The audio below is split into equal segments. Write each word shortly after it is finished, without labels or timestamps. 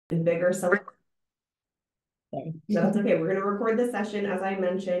bigger. So that's okay. We're going to record this session as I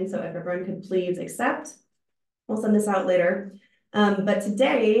mentioned. So if everyone could please accept, we'll send this out later. But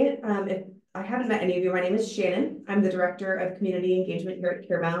today, if I haven't met any of you, my name is Shannon. I'm the Director of Community Engagement here at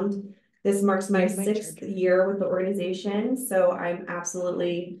CareBound. This marks my 6th year with the organization. So I'm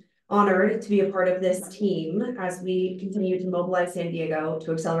absolutely honored to be a part of this team as we continue to mobilize San Diego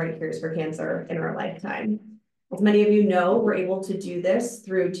to accelerate cures for cancer in our lifetime. As many of you know, we're able to do this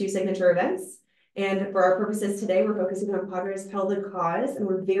through 2 signature events. And for our purposes today, we're focusing on Padres Pedal the Cause, and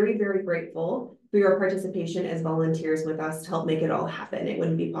we're very, very grateful for your participation as volunteers with us to help make it all happen. It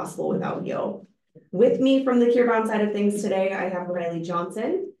wouldn't be possible without you. With me from the CareBound side of things today, I have Rady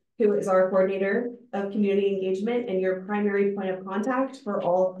Johnson, who is our coordinator of community engagement and your primary point of contact for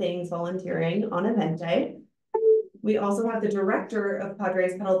all things volunteering on event day. We also have the director of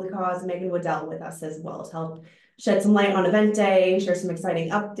Padres Pedal the Cause, Megan Waddell, with us as well to help shed some light on event day, share some exciting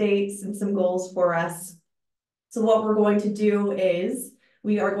updates and some goals for us. So what we're going to do is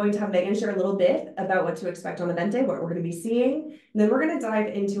we are going to have Megan share a little bit about what to expect on event day, what we're going to be seeing, and then we're going to dive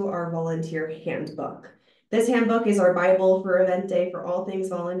into our volunteer handbook. This handbook is our Bible for event day for all things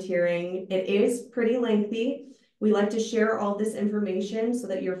volunteering. It is pretty lengthy. We like to share all this information so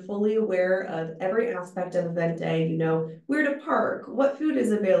that you're fully aware of every aspect of event day. You know, where to park, what food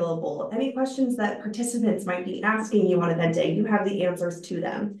is available, any questions that participants might be asking you on event day, you have the answers to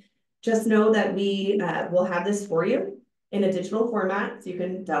them. Just know that we will have this for you in a digital format, so you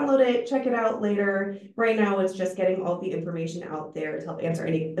can download it, check it out later. Right now, it's just getting all the information out there to help answer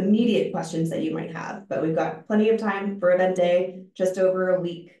any immediate questions that you might have. But we've got plenty of time for event day, just over a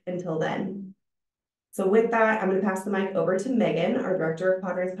week until then. So with that, I'm going to pass the mic over to Megan, our Director of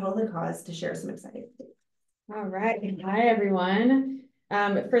Padres Pedal the Cause, to share some exciting things. All right. Hi, everyone.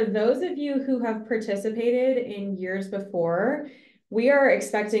 For those of you who have participated in years before, we are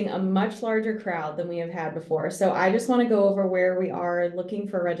expecting a much larger crowd than we have had before. So I just want to go over where we are looking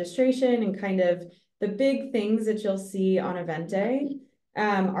for registration and kind of the big things that you'll see on event day.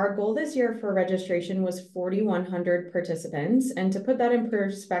 Our goal this year for registration was 4,100 participants. And to put that in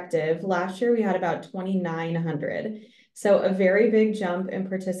perspective, last year we had about 2,900. So a very big jump in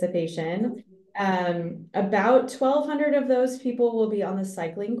participation. About 1,200 of those people will be on the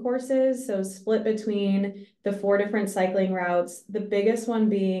cycling courses, so split between the 4 different cycling routes, the biggest one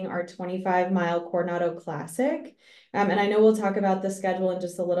being our 25-mile Coronado Classic. And I know we'll talk about the schedule in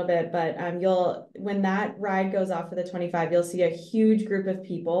just a little bit, but when that ride goes off for the 25, you'll see a huge group of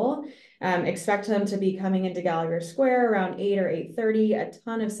people. Expect them to be coming into Gallagher Square around 8 or 8:30, a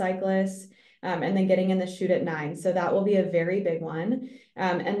ton of cyclists, and then getting in the chute at 9. So that will be a very big one.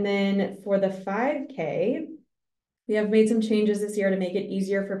 And then for the 5K, we have made some changes this year to make it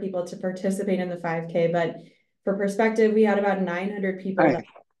easier for people to participate in the 5K. But for perspective, we had about 900 people.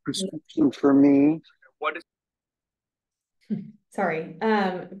 Prescription for me. What is? Sorry,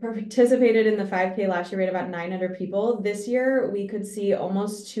 participated in the 5K last year. We had about 900 people. This year, we could see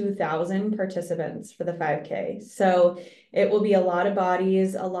almost 2,000 participants for the 5K. So it will be a lot of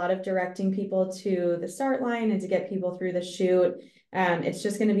bodies, a lot of directing people to the start line and to get people through the chute. It's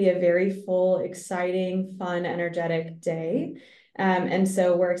just going to be a very full, exciting, fun, energetic day. And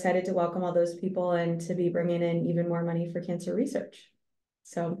so we're excited to welcome all those people and to be bringing in even more money for cancer research.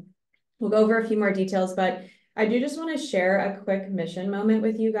 So we'll go over a few more details, but I do just want to share a quick mission moment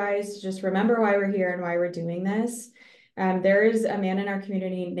with you guys to just remember why we're here and why we're doing this. There is a man in our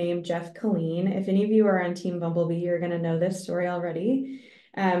community named Jeff Colleen. If any of you are on Team Bumblebee, you're going to know this story already.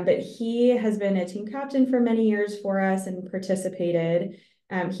 But he has been a team captain for many years for us and participated.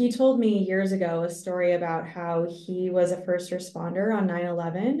 He told me years ago a story about how he was a first responder on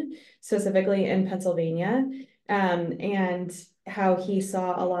 9/11, specifically in Pennsylvania, and how he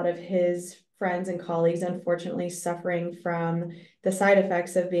saw a lot of his friends and colleagues, unfortunately, suffering from the side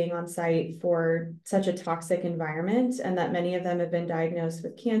effects of being on site for such a toxic environment, and that many of them have been diagnosed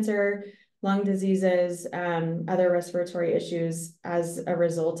with cancer, lung diseases, other respiratory issues as a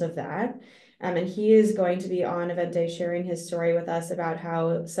result of that. And he is going to be on event day sharing his story with us about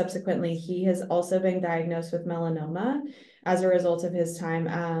how subsequently he has also been diagnosed with melanoma as a result of his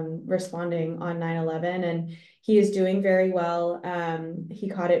time responding on 9/11. And he is doing very well. He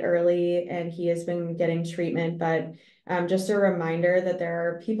caught it early and he has been getting treatment, but just a reminder that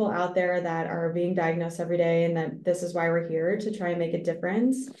there are people out there that are being diagnosed every day and that this is why we're here to try and make a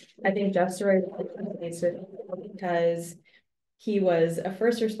difference. I think Jeff's story resonates with because he was a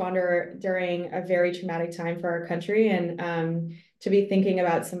first responder during a very traumatic time for our country, and to be thinking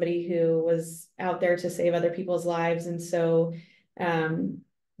about somebody who was out there to save other people's lives and so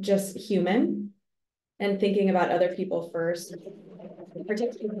just human and thinking about other people first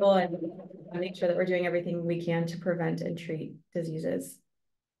protect people and make sure that we're doing everything we can to prevent and treat diseases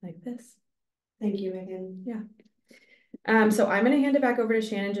like this. Thank you, Megan. Yeah. So I'm going to hand it back over to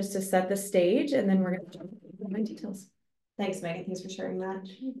Shannon just to set the stage, and then we're going to jump into my details. Thanks, Megan. Thanks for sharing that.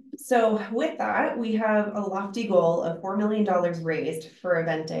 So with that, we have a lofty goal of $4 million raised for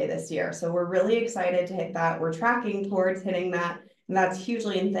Event Day this year. So we're really excited to hit that. We're tracking towards hitting that. And that's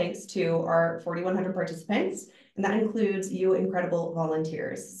hugely in thanks to our 4,100 participants. And that includes you incredible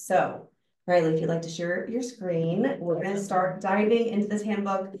volunteers. So Riley, if you'd like to share your screen, we're going to start diving into this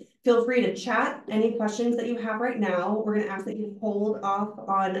handbook. Feel free to chat any questions that you have right now. We're going to ask that you hold off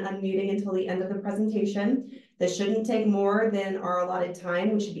on unmuting until the end of the presentation. This shouldn't take more than our allotted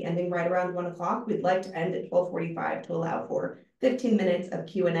time. We should be ending right around 1 o'clock. We'd like to end at 12:45 to allow for 15 minutes of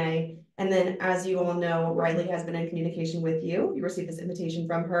Q&A. And then, as you all know, Riley has been in communication with you. You received this invitation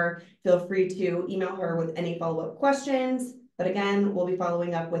from her. Feel free to email her with any follow-up questions. But again, we'll be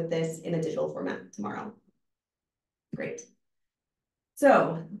following up with this in a digital format tomorrow. Great.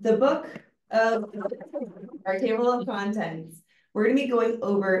 So the book of our table of contents, we're going to be going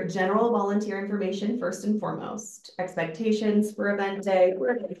over general volunteer information first and foremost, expectations for Event Day,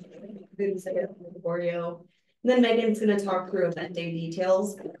 for you. And then Megan's going to talk through Event Day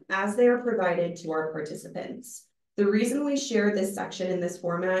details as they are provided to our participants. The reason we share this section in this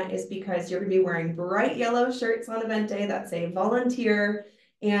format is because you're going to be wearing bright yellow shirts on Event Day that say volunteer.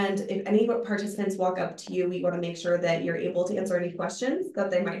 And if any participants walk up to you, we want to make sure that you're able to answer any questions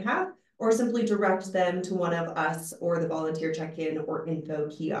that they might have, or simply direct them to one of us or the volunteer check-in or info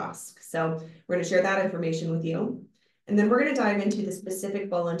kiosk. So we're going to share that information with you. And then we're going to dive into the specific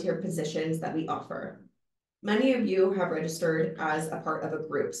volunteer positions that we offer. Many of you have registered as a part of a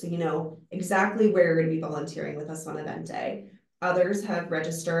group, so you know exactly where you're going to be volunteering with us on Event Day. Others have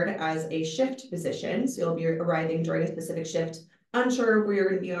registered as a shift position, so you'll be arriving during a specific shift, unsure where you're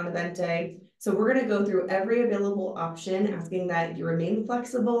going to be on Event Day. So we're going to go through every available option, asking that you remain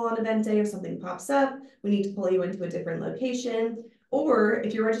flexible on Event Day. If something pops up, we need to pull you into a different location. Or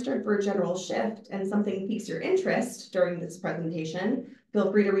if you're registered for a general shift and something piques your interest during this presentation,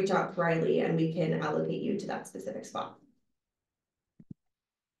 feel free to reach out to Riley and we can allocate you to that specific spot.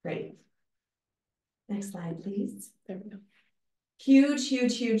 Great. Next slide, please. There we go. Huge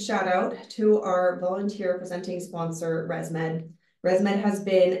shout out to our volunteer presenting sponsor, ResMed. ResMed has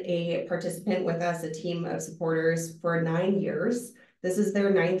been a participant with us, a team of supporters for 9 years. This is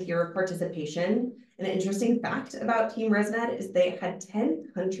their 9th year of participation. An interesting fact about Team ResMed is they had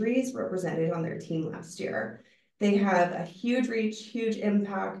 10 countries represented on their team last year. They have a huge reach, huge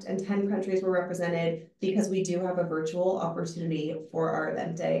impact, and 10 countries were represented because we do have a virtual opportunity for our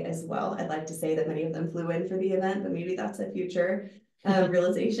event day as well. I'd like to say that many of them flew in for the event, but maybe that's a future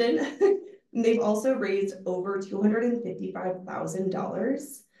realization. They've also raised over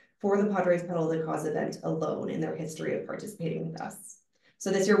 $255,000 for the Padres Pedal the Cause event alone in their history of participating with us. So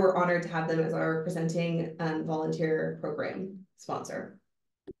this year we're honored to have them as our presenting volunteer program sponsor.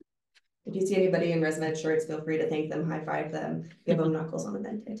 If you see anybody in ResMed shirts, feel free to thank them, high five them, give them knuckles on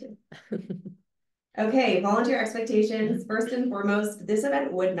event day too. Okay, volunteer expectations. First and foremost, this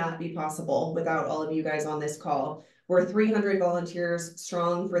event would not be possible without all of you guys on this call. We're 300 volunteers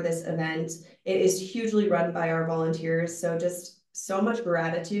strong for this event. It is hugely run by our volunteers, so just so much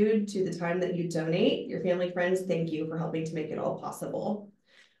gratitude to the time that you donate. Your family, friends, thank you for helping to make it all possible.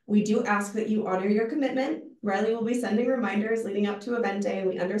 We do ask that you honor your commitment. Riley will be sending reminders leading up to event day, and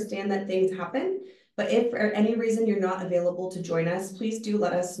we understand that things happen. But if for any reason you're not available to join us, please do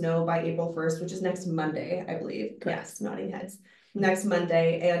let us know by April 1st, which is next Monday, I believe. Correct. Yes, nodding heads. Next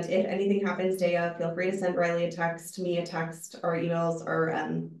Monday. And if anything happens day of, feel free to send Riley a text, me a text. Our emails, our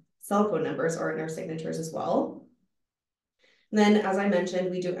cell phone numbers are in our signatures as well. And then, as I mentioned,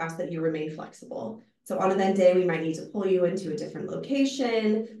 we do ask that you remain flexible. So on event day, we might need to pull you into a different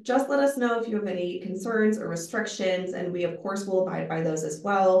location. Just let us know if you have any concerns or restrictions, and we of course will abide by those as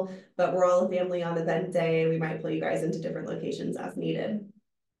well. But we're all a family on event day, and we might pull you guys into different locations as needed.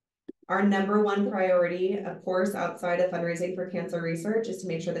 Our #1 priority, of course, outside of fundraising for cancer research, is to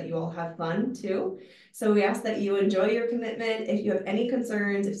make sure that you all have fun too. So we ask that you enjoy your commitment. If you have any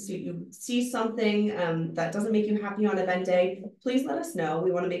concerns, if you see something that doesn't make you happy on event day, please let us know.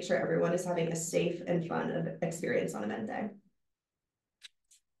 We want to make sure everyone is having a safe and fun experience on event day.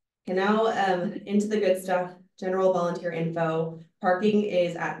 Okay, now into the good stuff, general volunteer info. Parking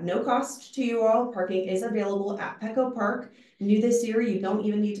is at no cost to you all. Parking is available at Petco Park. New this year, you don't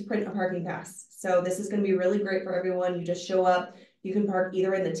even need to print a parking pass. So this is going to be really great for everyone. You just show up. You can park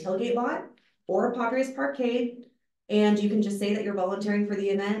either in the tailgate lot or a Padres Parkade, and you can just say that you're volunteering for the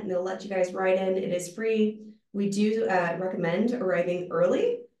event, and they'll let you guys ride in. It is free. We do recommend arriving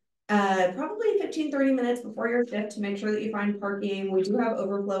early, probably 15-30 minutes before your shift to make sure that you find parking. We do have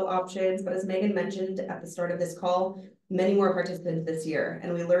overflow options, but as Megan mentioned at the start of this call, many more participants this year,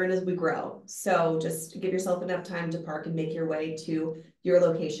 and we learn as we grow. So just give yourself enough time to park and make your way to your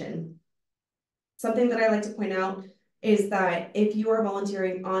location. Something that I like to point out is that if you are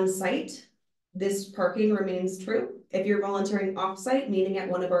volunteering on site, this parking remains true. If you're volunteering off-site, meaning at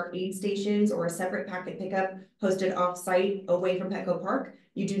one of our aid stations or a separate packet pickup hosted off-site away from Petco Park,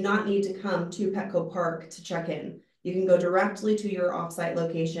 you do not need to come to Petco Park to check in. You can go directly to your off-site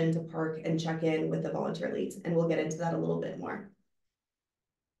location to park and check in with the volunteer leads, and we'll get into that a little bit more.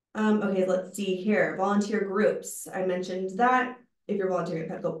 Okay, let's see here. Volunteer groups. I mentioned that. If you're volunteering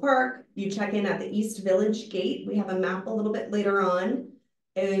at Petco Park, you check in at the East Village gate. We have a map a little bit later on.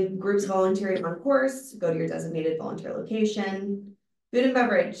 And groups volunteering on course, go to your designated volunteer location. Food and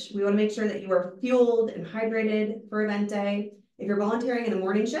beverage. We want to make sure that you are fueled and hydrated for event day. If you're volunteering in a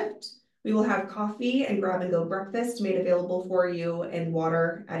morning shift, we will have coffee and grab and go breakfast made available for you and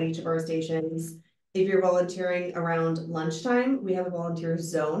water at each of our stations. If you're volunteering around lunchtime, we have a volunteer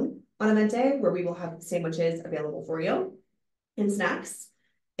zone on event day where we will have sandwiches available for you and snacks.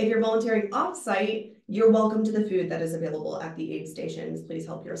 If you're volunteering off-site, you're welcome to the food that is available at the aid stations. Please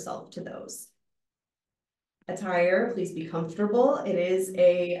help yourself to those. Attire, please be comfortable. It is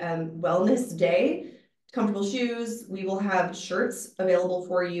a wellness day. Comfortable shoes. We will have shirts available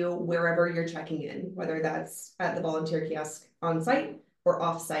for you wherever you're checking in, whether that's at the volunteer kiosk on site or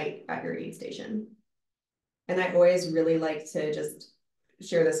off-site at your aid station. And I always really like to just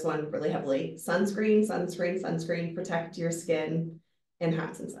share this one really heavily. Sunscreen, sunscreen, sunscreen, protect your skin, and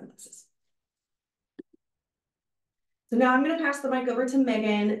hats and sunglasses. So now I'm going to pass the mic over to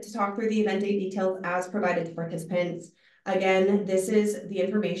Megan to talk through the event day details as provided to participants. Again, this is the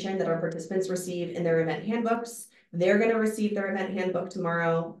information that our participants receive in their event handbooks. They're going to receive their event handbook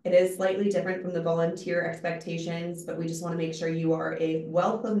tomorrow. It is slightly different from the volunteer expectations, but we just want to make sure you are a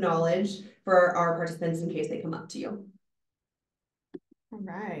wealth of knowledge for our participants in case they come up to you. All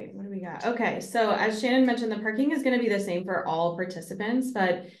right, what do we got? Okay, so as Shannon mentioned, the parking is going to be the same for all participants,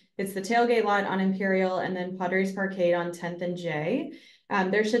 but it's the tailgate lot on Imperial and then Padres Parkade on 10th and J.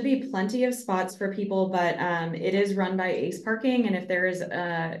 There should be plenty of spots for people, but it is run by Ace Parking, and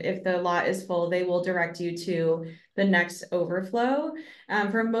if the lot is full, they will direct you to the next overflow.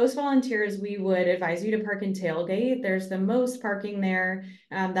 For most volunteers, we would advise you to park in tailgate. There's the most parking there.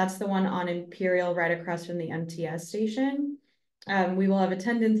 That's the one on Imperial right across from the MTS station. We will have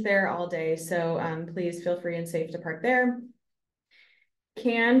attendance there all day, so please feel free and safe to park there.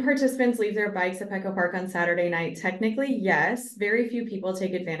 Can participants leave their bikes at Petco Park on Saturday night? Technically, yes. Very few people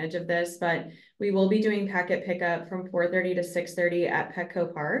take advantage of this, but we will be doing packet pickup from 4:30 to 6:30 at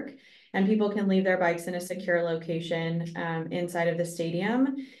Petco Park, and people can leave their bikes in a secure location inside of the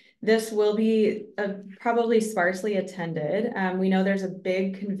stadium. This will be probably sparsely attended. We know there's a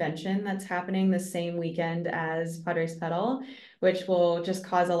big convention that's happening the same weekend as Padres Pedal, which will just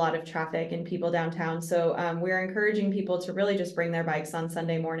cause a lot of traffic and people downtown. So we're encouraging people to really just bring their bikes on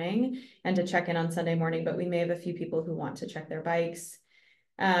Sunday morning and to check in on Sunday morning, but we may have a few people who want to check their bikes.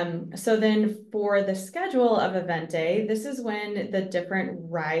 So then for the schedule of event day, this is when the different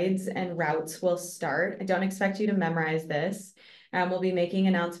rides and routes will start. I don't expect you to memorize this. We'll be making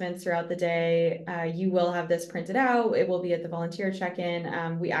announcements throughout the day. You will have this printed out. It will be at the volunteer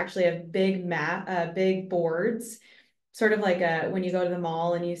check-in. We actually have big boards, sort of like when you go to the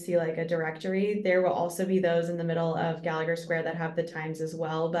mall and you see like a directory. There will also be those in the middle of Gallagher Square that have the times as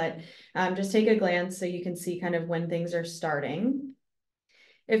well. But just take a glance so you can see kind of when things are starting.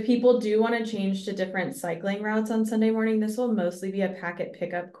 If people do want to change to different cycling routes on Sunday morning, this will mostly be a packet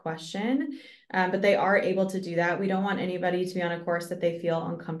pickup question, but they are able to do that. We don't want anybody to be on a course that they feel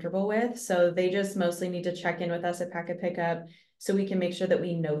uncomfortable with. So they just mostly need to check in with us at packet pickup so we can make sure that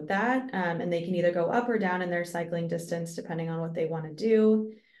we note that, and they can either go up or down in their cycling distance depending on what they want to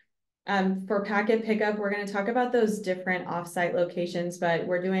do. For packet pickup, we're going to talk about those different offsite locations, but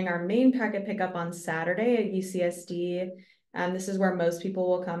we're doing our main packet pickup on Saturday at UCSD. This is where most people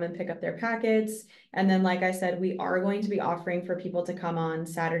will come and pick up their packets. And then, like I said, we are going to be offering for people to come on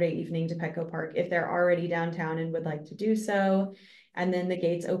Saturday evening to Petco Park if they're already downtown and would like to do so. And then the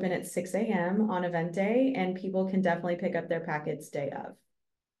gates open at 6 a.m. on event day, and people can definitely pick up their packets day of.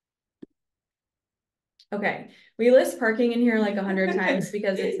 Okay, we list parking in here like 100 times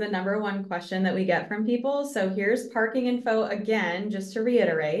because it's the #1 question that we get from people. So here's parking info again, just to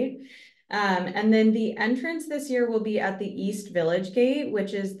reiterate. And then the entrance this year will be at the East Village Gate,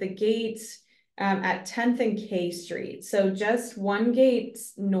 which is the gate at 10th and K Street. So just one gate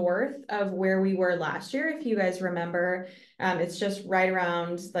north of where we were last year, if you guys remember. It's just right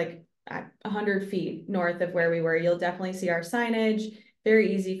around like 100 feet north of where we were. You'll definitely see our signage,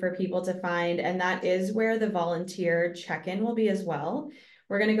 very easy for people to find. And that is where the volunteer check-in will be as well.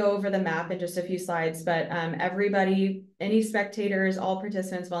 We're going to go over the map in just a few slides, but everybody, any spectators, all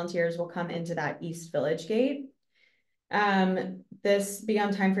participants, volunteers will come into that East Village gate. This Be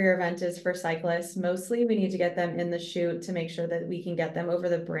On Time for Your event is for cyclists. Mostly we need to get them in the chute to make sure that we can get them over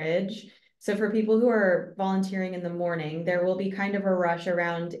the bridge. So for people who are volunteering in the morning, there will be kind of a rush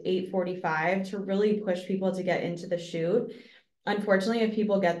around 8:45 to really push people to get into the chute. Unfortunately, if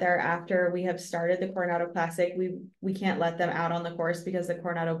people get there after we have started the Coronado Classic, we can't let them out on the course because the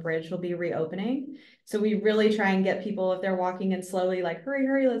Coronado Bridge will be reopening. So we really try and get people, if they're walking in slowly, like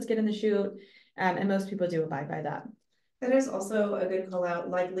hurry, let's get in the chute. And most people do abide by that. That is also a good call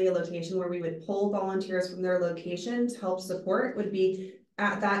out. Likely a location where we would pull volunteers from their location to help support would be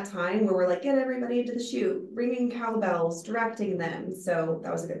at that time where we're like, get everybody into the chute, ringing cowbells, directing them. So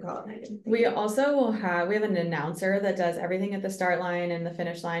that was a good call out, Megan. We also will have an announcer that does everything at the start line and the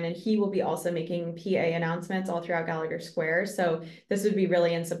finish line, and he will be also making PA announcements all throughout Gallagher Square. So this would be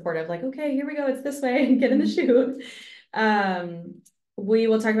really in support of like, okay, here we go, it's this way, get in the chute. We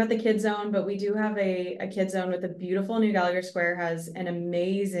will talk about the kid zone, but we do have a kid zone with a beautiful new Gallagher Square, has an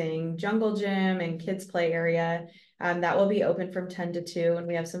amazing jungle gym and kids play area. That will be open from 10 to 2, and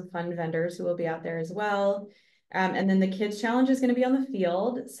we have some fun vendors who will be out there as well. And then the kids challenge is going to be on the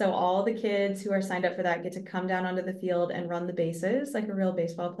field. So all the kids who are signed up for that get to come down onto the field and run the bases like a real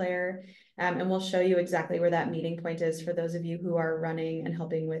baseball player. And we'll show you exactly where that meeting point is for those of you who are running and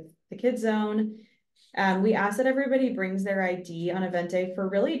helping with the kids zone. We ask that everybody brings their ID on event day for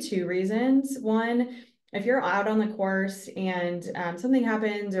really 2 reasons. One, if you're out on the course and something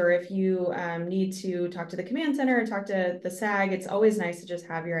happens, or if you need to talk to the command center or talk to the SAG, it's always nice to just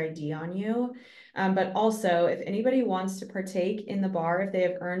have your ID on you. But also, if anybody wants to partake in the bar, if they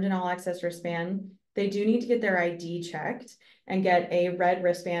have earned an all access wristband, they do need to get their ID checked and get a red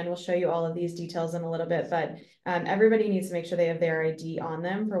wristband. We'll show you all of these details in a little bit, but everybody needs to make sure they have their ID on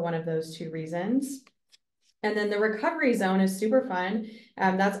them for one of those 2 reasons. And then the recovery zone is super fun.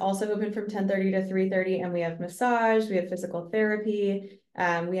 That's also open from 10:30 to 3:30, and we have massage, we have physical therapy,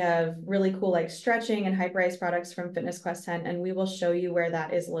 we have really cool like stretching and hyperized products from Fitness Quest 10, and we will show you where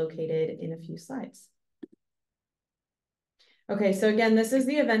that is located in a few slides. Okay, so again, this is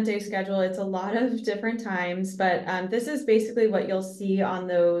the event day schedule. It's a lot of different times, but this is basically what you'll see on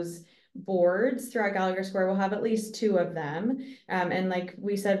those boards throughout Gallagher Square. We'll have at least 2 of them. And like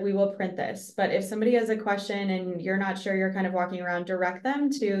we said, we will print this, but if somebody has a question and you're not sure, you're kind of walking around, direct them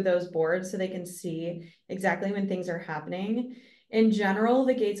to those boards so they can see exactly when things are happening. In general,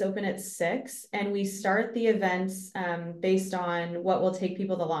 the gates open at 6, and we start the events based on what will take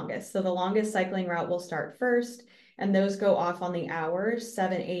people the longest. So the longest cycling route will start first, and those go off on the hours,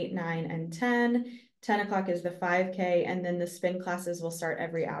 7, 8, 9, and 10. 10 o'clock is the 5K, and then the spin classes will start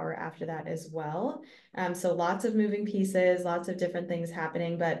every hour after that as well. So lots of moving pieces, lots of different things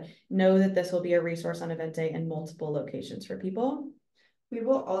happening, but know that this will be a resource on event day in multiple locations for people. We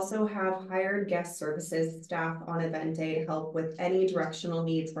will also have hired guest services staff on event day to help with any directional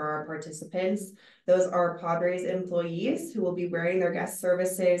needs for our participants. Those are Padres employees who will be wearing their guest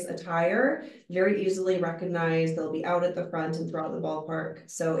services attire, very easily recognized. They'll be out at the front and throughout the ballpark.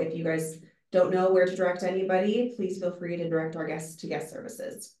 So if you guys don't know where to direct anybody, please feel free to direct our guests to guest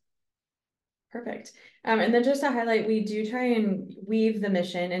services. Perfect. And then just to highlight, we do try and weave the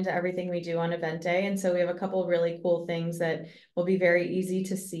mission into everything we do on event day. And so we have a couple of really cool things that will be very easy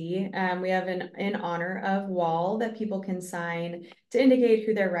to see. We have an in honor of wall that people can sign to indicate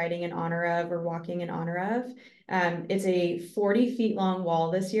who they're riding in honor of or walking in honor of. It's a 40 feet long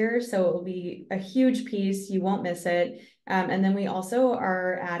wall this year, so it will be a huge piece. You won't miss it. And then we also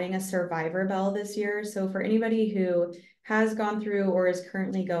are adding a survivor bell this year. So for anybody who has gone through or is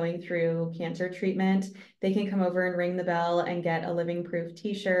currently going through cancer treatment, they can come over and ring the bell and get a living proof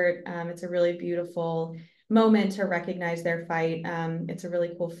t-shirt. It's a really beautiful moment to recognize their fight. It's a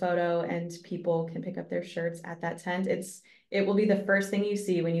really cool photo, and people can pick up their shirts at that tent. It will be the first thing you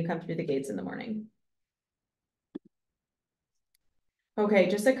see when you come through the gates in the morning. Okay,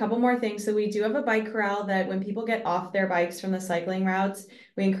 just a couple more things. So we do have a bike corral that when people get off their bikes from the cycling routes,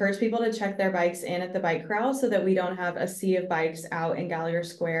 we encourage people to check their bikes in at the bike corral so that we don't have a sea of bikes out in Gallagher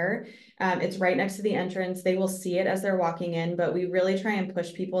Square. It's right next to the entrance. They will see it as they're walking in, but we really try and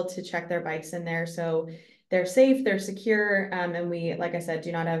push people to check their bikes in there so they're safe, they're secure, and we, like I said,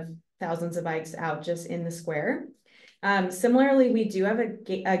 do not have thousands of bikes out just in the square. Similarly, we do have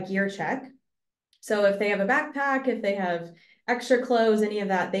a gear check. So if they have a backpack, if they have extra clothes, any of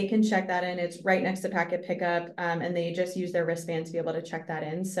that, they can check that in. It's right next to packet pickup, and they just use their wristband to be able to check that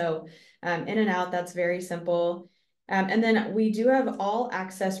in. So in and out, that's very simple. And then we do have all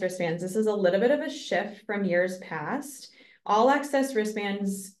access wristbands. This is a little bit of a shift from years past. All access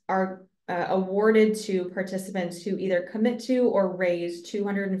wristbands are awarded to participants who either commit to or raise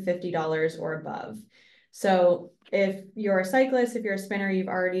 $250 or above. So if you're a cyclist, if you're a spinner, you've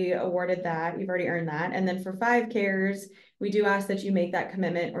already awarded that, you've already earned that. And then for 5Kers, we do ask that you make that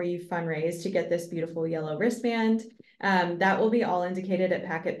commitment or you fundraise to get this beautiful yellow wristband. That will be all indicated at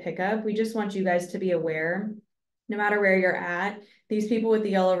packet pickup. We just want you guys to be aware, no matter where you're at, these people with the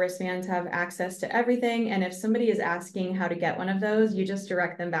yellow wristbands have access to everything. And if somebody is asking how to get one of those, you just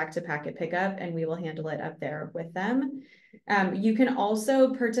direct them back to packet pickup and we will handle it up there with them.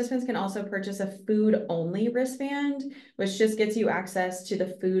 Participants can also purchase a food only wristband, which just gets you access to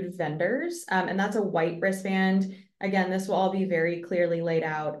the food vendors. And that's a white wristband. Again, this will all be very clearly laid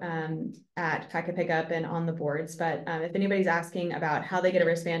out at packet pickup and on the boards. But if anybody's asking about how they get a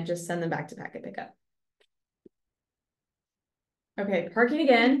wristband, just send them back to packet pickup. Okay, parking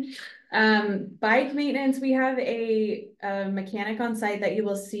again. Bike maintenance, we have a mechanic on site that you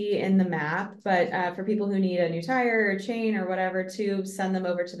will see in the map, but for people who need a new tire or chain or whatever, to send them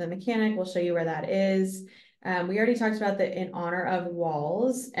over to the mechanic. We'll show you where that is. We already talked about the in honor of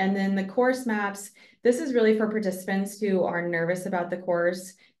walls, and then the course maps. This is really for participants who are nervous about the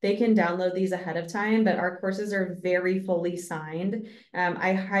course. They can download these ahead of time, but our courses are very fully signed.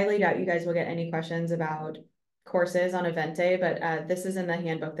 I highly doubt you guys will get any questions about courses on event day, but this is in the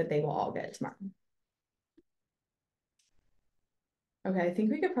handbook that they will all get tomorrow. Okay, I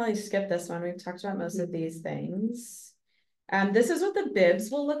think we could probably skip this one. We've talked about most of these things. This is what the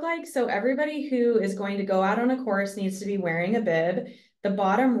bibs will look like. So everybody who is going to go out on a course needs to be wearing a bib. The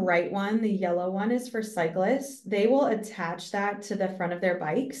bottom right one, the yellow one, is for cyclists. They will attach that to the front of their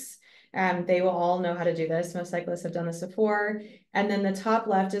bikes. They will all know how to do this. Most cyclists have done this before. And then the top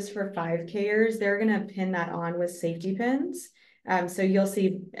left is for 5Kers. They're going to pin that on with safety pins. So you'll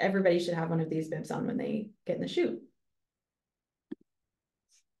see everybody should have one of these bibs on when they get in the chute.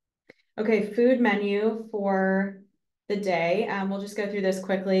 Okay, food menu for the day. We'll just go through this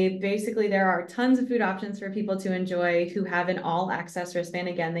quickly. Basically, there are tons of food options for people to enjoy who have an all access wristband.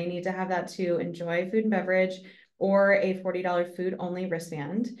 Again, they need to have that to enjoy food and beverage, or a $40 food only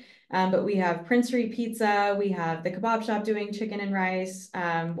wristband. But we have Prince Street Pizza, we have the kebab shop doing chicken and rice,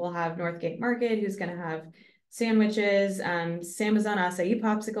 we'll have Northgate Market, who's gonna have sandwiches, Samazon acai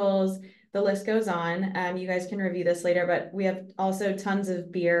popsicles, the list goes on. You guys can review this later, but we have also tons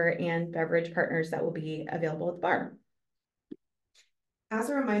of beer and beverage partners that will be available at the bar. As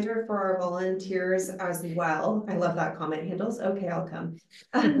a reminder for our volunteers as well, I love that comment, handles. Okay, I'll come.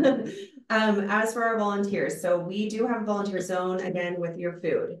 As for our volunteers, so we do have a volunteer zone again with your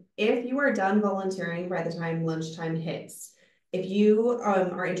food. If you are done volunteering by the time lunchtime hits, if you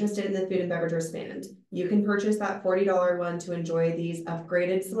are interested in the food and beverage wristband, you can purchase that $40 one to enjoy these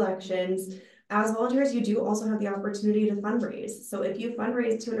upgraded selections. As volunteers, you do also have the opportunity to fundraise. So if you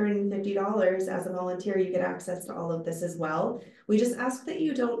fundraise $250 as a volunteer, you get access to all of this as well. We just ask that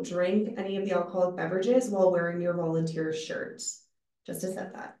you don't drink any of the alcoholic beverages while wearing your volunteer shirt, just to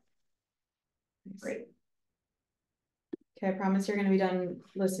set that. Great. Okay, I promise you're going to be done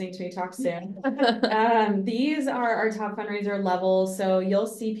listening to me talk soon. These are our top fundraiser levels. So you'll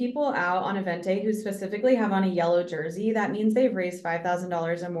see people out on event day who specifically have on a yellow jersey. That means they've raised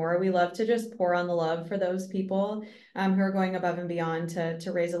 $5,000 or more. We love to just pour on the love for those people who are going above and beyond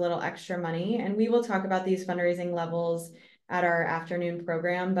to raise a little extra money. And we will talk about these fundraising levels at our afternoon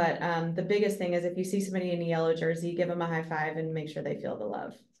program. But the biggest thing is if you see somebody in a yellow jersey, give them a high five and make sure they feel the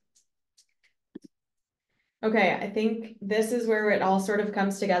love. Okay, I think this is where it all sort of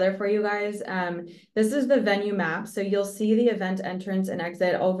comes together for you guys. This is the venue map. So you'll see the event entrance and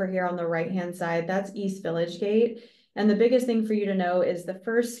exit over here on the right-hand side. That's East Village Gate. And the biggest thing for you to know is the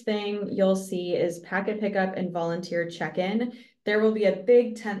first thing you'll see is packet pickup and volunteer check-in. There will be a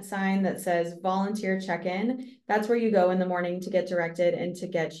big tent sign that says volunteer check-in. That's where you go in the morning to get directed and to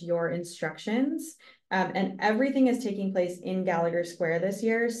get your instructions. And everything is taking place in Gallagher Square this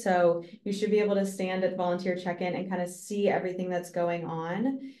year. So you should be able to stand at volunteer check-in and kind of see everything that's going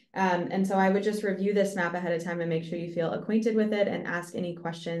on. And so I would just review this map ahead of time and make sure you feel acquainted with it and ask any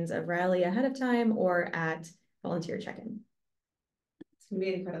questions of Riley ahead of time or at volunteer check-in. It's gonna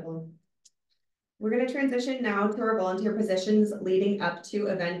be incredible. We're going to transition now to our volunteer positions leading up to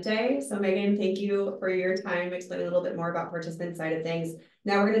event day. So Megan, thank you for your time explaining a little bit more about participant side of things.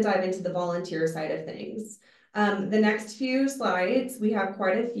 Now we're going to dive into the volunteer side of things. The next few slides, we have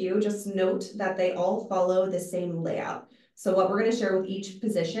quite a few. Just note that they all follow the same layout. So what we're going to share with each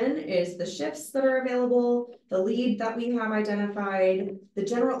position is the shifts that are available, the lead that we have identified, the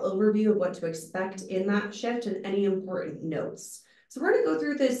general overview of what to expect in that shift, and any important notes. So we're going to go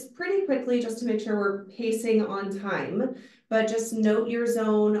through this pretty quickly just to make sure we're pacing on time, but just note your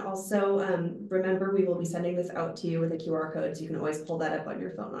zone. Also, remember, we will be sending this out to you with a QR code, so you can always pull that up on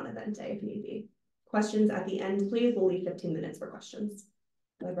your phone on event day if need be. Questions at the end, please. We'll leave 15 minutes for questions.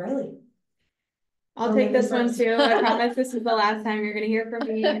 Riley. I'll take this one too. I promise this is the last time you're going to hear from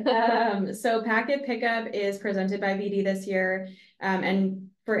me. So packet pickup is presented by BD this year. And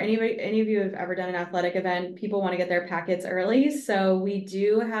for any of you who have ever done an athletic event, people want to get their packets early. So we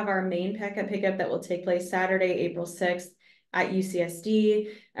do have our main packet pickup that will take place Saturday, April 6th at UCSD.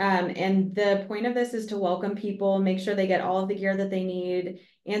 And the point of this is to welcome people, make sure they get all of the gear that they need,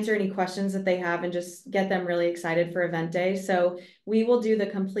 answer any questions that they have, and just get them really excited for event day. So we will do the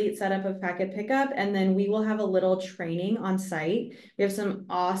complete setup of packet pickup, and then we will have a little training on site. We have some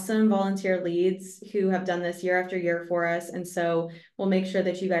awesome volunteer leads who have done this year after year for us. And so we'll make sure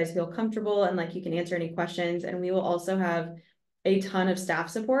that you guys feel comfortable and like you can answer any questions. And we will also have a ton of staff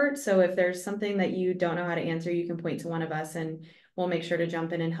support. So if there's something that you don't know how to answer, you can point to one of us and we'll make sure to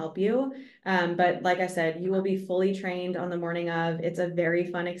jump in and help you. But like I said, you will be fully trained on the morning of. It's a very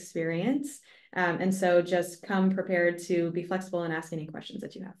fun experience. And so just come prepared to be flexible and ask any questions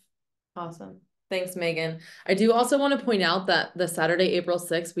that you have. Awesome. Thanks, Megan. I do also want to point out that the Saturday, April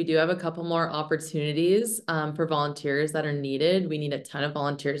 6th, we do have a couple more opportunities for volunteers that are needed. We need a ton of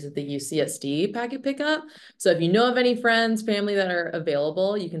volunteers at the UCSD packet pickup. So if you know of any friends, family that are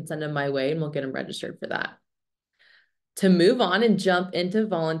available, you can send them my way and we'll get them registered for that. To move on and jump into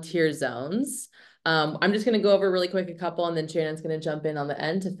volunteer zones, I'm just going to go over really quick a couple, and then Shannon's going to jump in on the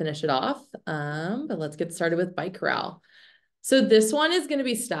end to finish it off. But let's get started with bike corral. So this one is going to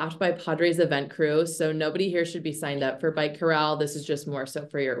be staffed by Padres event crew. So nobody here should be signed up for bike corral. This is just more so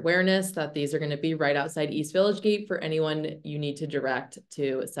for your awareness that these are going to be right outside East Village Gate for anyone you need to direct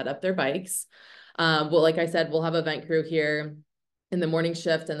to set up their bikes. Well, like I said, we'll have event crew here in the morning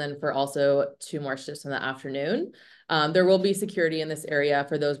shift, and then for also 2 more shifts in the afternoon. There will be security in this area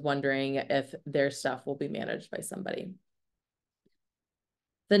for those wondering if their stuff will be managed by somebody.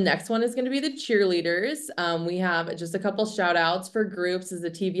 The next one is going to be the cheerleaders. We have just a couple shout outs for groups as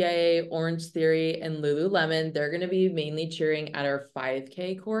the TVIA, Orange Theory, and Lululemon. They're going to be mainly cheering at our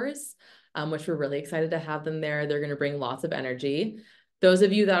 5K course, which we're really excited to have them there. They're going to bring lots of energy. Those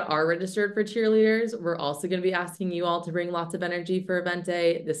of you that are registered for cheerleaders, we're also going to be asking you all to bring lots of energy for event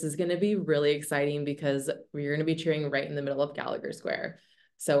day. This is going to be really exciting because we're going to be cheering right in the middle of Gallagher Square.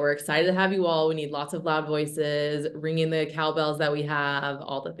 So we're excited to have you all. We need lots of loud voices, ringing the cowbells that we have,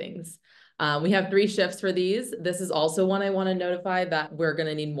 all the things. We have 3 shifts for these. This is also one I want to notify that we're going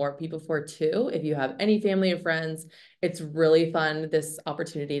to need more people for too. If you have any family or friends, it's really fun, this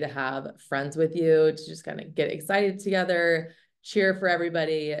opportunity to have friends with you, to just kind of get excited together, cheer for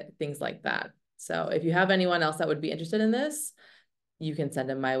everybody, things like that. So if you have anyone else that would be interested in this, you can send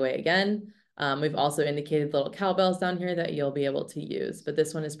them my way again. We've also indicated little cowbells down here that you'll be able to use, but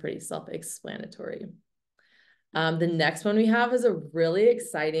this one is pretty self-explanatory. The next one we have is a really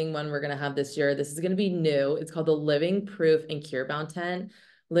exciting one we're going to have this year. This is going to be new. It's called the Living Proof and Cure Bound tent.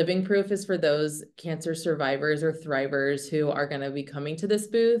 Living Proof is for those cancer survivors or thrivers who are going to be coming to this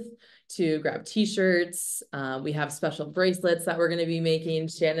booth to grab t-shirts. We have special bracelets that we're going to be making.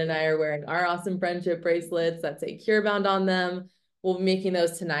 Shannon and I are wearing our awesome friendship bracelets that say Cure Bound on them. We'll be making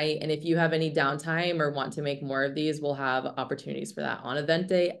those tonight. And if you have any downtime or want to make more of these, we'll have opportunities for that on event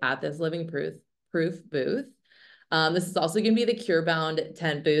day at this Living Proof booth. This is also going to be the Cure Bound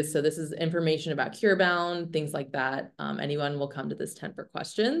tent booth. So this is information about Cure Bound, things like that. Anyone will come to this tent for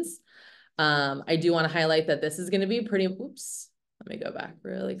questions. I do want to highlight that this is going to be pretty, oops, let me go back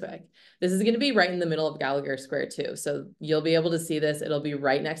really quick. This is going to be right in the middle of Gallagher Square too. So you'll be able to see this. It'll be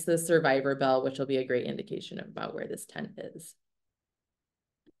right next to the Survivor Bell, which will be a great indication about where this tent is.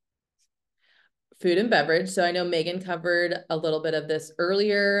 Food and beverage. So I know Megan covered a little bit of this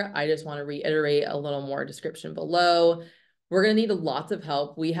earlier. I just want to reiterate a little more description below. We're going to need lots of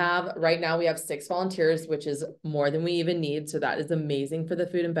help. Right now we have 6 volunteers, which is more than we even need. So that is amazing for the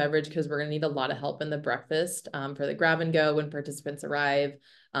food and beverage because we're going to need a lot of help in the breakfast for the grab and go when participants arrive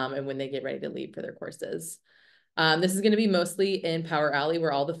and when they get ready to leave for their courses. This is going to be mostly in Power Alley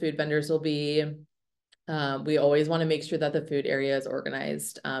where all the food vendors will be. We always want to make sure that the food area is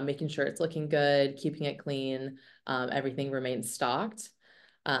organized, making sure it's looking good, keeping it clean, everything remains stocked.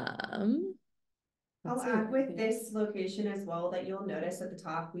 I'll add with this location as well that you'll notice at the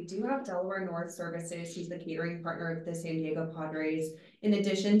top, we do have Delaware North Services, who's the catering partner of the San Diego Padres, in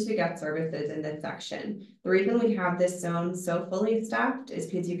addition to guest services in this section. The reason we have this zone so fully staffed is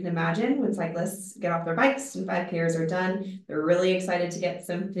because you can imagine when cyclists get off their bikes and 5Kers are done, they're really excited to get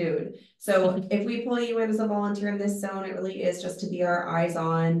some food. So if we pull you in as a volunteer in this zone, it really is just to be our eyes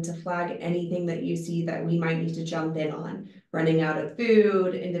on, to flag anything that you see that we might need to jump in on. Running out of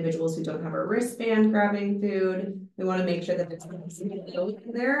food, individuals who don't have a wristband grabbing food. We want to make sure that it's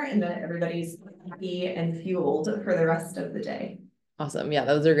there and that everybody's happy and fueled for the rest of the day. Awesome. Yeah,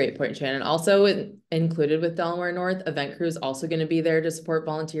 those are great points, Shannon. Also included with Delaware North, event crew is also going to be there to support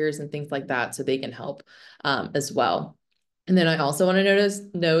volunteers and things like that, so they can help as well. And then I also want to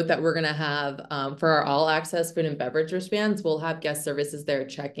note that we're going to have for our all access food and beverage wristbands, we'll have guest services there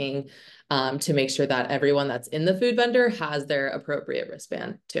checking to make sure that everyone that's in the food vendor has their appropriate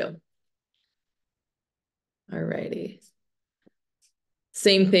wristband too. All righty.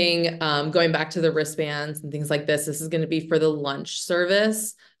 Same thing, going back to the wristbands and things like this. This is going to be for the lunch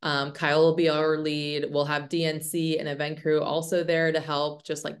service. Kyle will be our lead. We'll have DNC and event crew also there to help,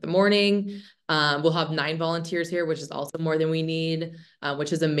 just like the morning. We'll have 9 volunteers here, which is also more than we need,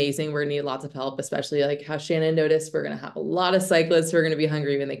 which is amazing. We're gonna need lots of help, especially like how Shannon noticed, we're gonna have a lot of cyclists who are gonna be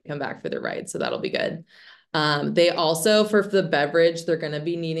hungry when they come back for their ride. So that'll be good. They also, for the beverage, they're going to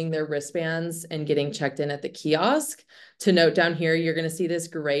be needing their wristbands and getting checked in at the kiosk. To note down here, you're going to see this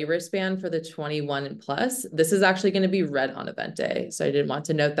gray wristband for the 21 and plus. This is actually going to be red on event day. So I didn't want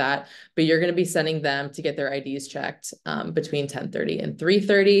to note that, but you're going to be sending them to get their IDs checked between 10:30 and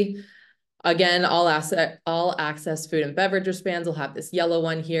 3:30. Again, all access food and beverage wristbands will have this yellow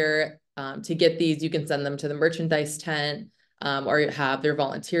one here. To get these, you can send them to the merchandise tent. Or have their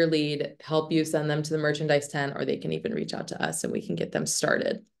volunteer lead help you send them to the merchandise tent, or they can even reach out to us and we can get them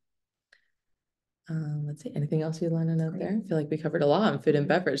started. Let's see, anything else you'd want to note there? I feel like we covered a lot on food and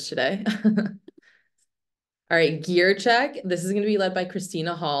beverage today. All right, gear check. This is going to be led by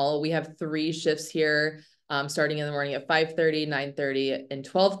Christina Hall. We have 3 shifts here, starting in the morning at 5:30, 9:30, and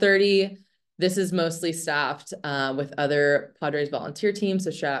 12:30. This is mostly staffed with other Padres volunteer teams,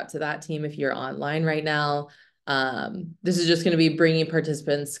 so shout out to that team if you're online right now. This is just going to be bringing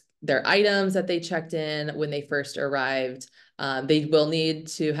participants their items that they checked in when they first arrived. They will need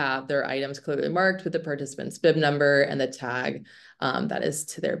to have their items clearly marked with the participant's bib number and the tag that is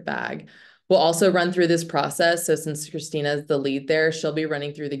to their bag. We'll also run through this process. So since Christina is the lead there, she'll be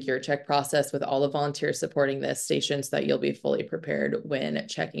running through the gear check process with all the volunteers supporting this station so that you'll be fully prepared when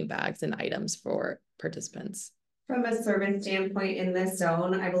checking bags and items for participants. From a service standpoint in this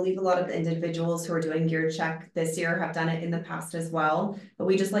zone, I believe a lot of the individuals who are doing gear check this year have done it in the past as well, but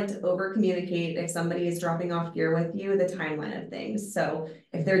we just like to over communicate if somebody is dropping off gear with you, the timeline of things. So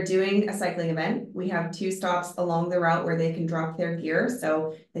if they're doing a cycling event, we have 2 stops along the route where they can drop their gear.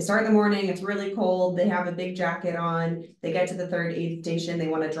 So they start in the morning, it's really cold, they have a big jacket on, they get to the 3rd aid station, they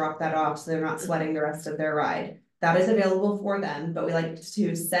want to drop that off so they're not sweating the rest of their ride. That is available for them, but we like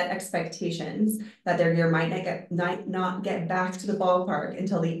to set expectations that their gear might not get back to the ballpark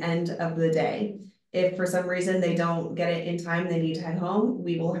until the end of the day. If for some reason they don't get it in time, they need to head home,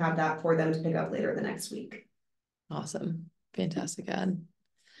 we will have that for them to pick up later the next week. Awesome. Fantastic, Ed.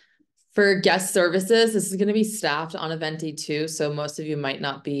 For guest services, this is going to be staffed on event day too. So most of you might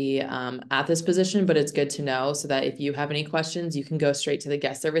not be at this position, but it's good to know so that if you have any questions, you can go straight to the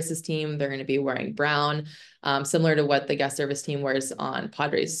guest services team. They're going to be wearing brown, similar to what the guest service team wears on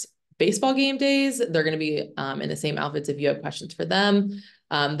Padres baseball game days. They're going to be in the same outfits if you have questions for them.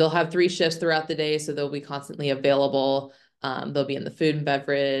 They'll have 3 shifts throughout the day, so they'll be constantly available. They'll be in the food and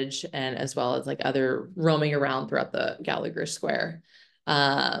beverage and as well as like other roaming around throughout the Gallagher Square.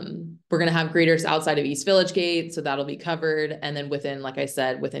 We're going to have greeters outside of East Village Gate, so that'll be covered. And then within, like I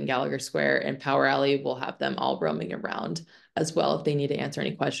said, within Gallagher Square and Power Alley, we'll have them all roaming around as well if they need to answer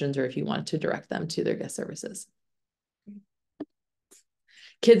any questions or if you want to direct them to their guest services.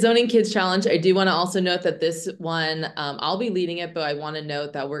 Kids Zoning Kids Challenge. I do want to also note that this one, I'll be leading it, but I want to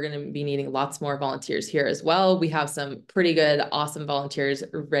note that we're going to be needing lots more volunteers here as well. We have some pretty good, awesome volunteers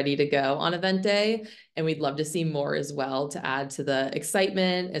ready to go on event day, and we'd love to see more as well to add to the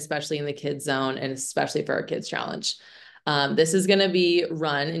excitement, especially in the Kids Zone and especially for our Kids Challenge. This is going to be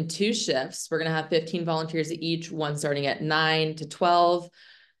run in 2 shifts. We're going to have 15 volunteers each, one starting at 9 to 12.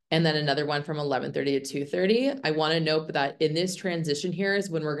 and then another one from 11:30 to 2:30. I want to note that in this transition here is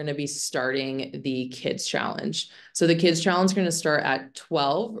when we're going to be starting the Kids Challenge. So the Kids Challenge is going to start at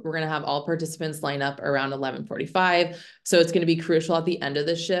 12. We're going to have all participants line up around 11:45. So it's going to be crucial at the end of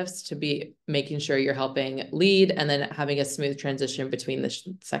the shifts to be making sure you're helping lead and then having a smooth transition between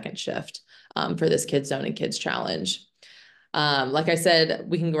the second shift for this Kids Zone and Kids Challenge. Like I said,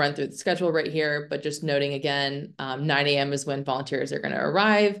 we can run through the schedule right here, but just noting again, 9 a.m. is when volunteers are going to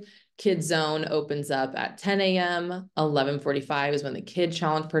arrive. Kids Zone opens up at 10 a.m. 11:45 is when the Kid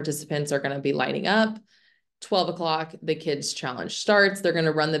Challenge participants are going to be lining up. 12 o'clock, the Kids Challenge starts. They're going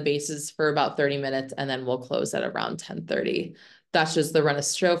to run the bases for about 30 minutes, and then we'll close at around 10:30. That's just the run of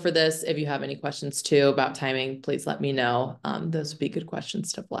show for this. If you have any questions too about timing, please let me know. Those would be good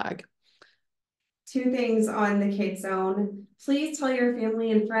questions to flag. 2 things on the Kids Zone. Please tell your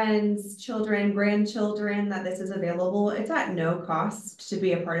family and friends, children, grandchildren that this is available. It's at no cost to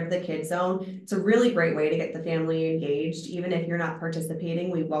be a part of the Kids Zone. It's a really great way to get the family engaged. Even if you're not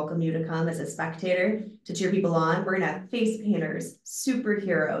participating, we welcome you to come as a spectator to cheer people on. We're gonna have face painters,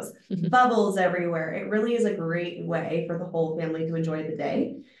 superheroes, bubbles everywhere. It really is a great way for the whole family to enjoy the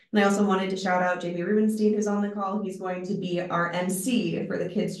day. And I also wanted to shout out Jamie Rubenstein, who's on the call. He's going to be our MC for the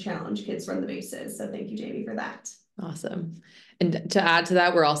Kids Challenge, Kids Run the Bases. So thank you, Jamie, for that. Awesome. And to add to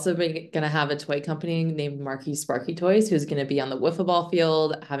that, we're also going to have a toy company named Marquee Sparky Toys, who's going to be on the wiffle ball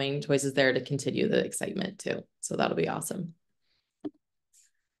field, having toys there to continue the excitement too. So that'll be awesome.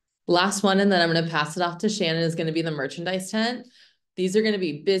 Last one, and then I'm going to pass it off to Shannon, is going to be the merchandise tent. These are going to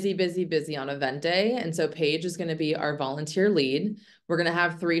be busy, busy, busy on event day. And so Paige is going to be our volunteer lead. We're going to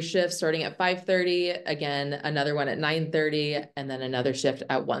have 3 shifts starting at 5:30, again, another one at 9:30, and then another shift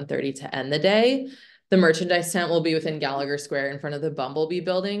at 1:30 to end the day. The merchandise tent will be within Gallagher Square in front of the Bumblebee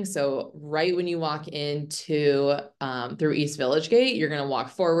building. So right when you walk into through East Village Gate, you're going to walk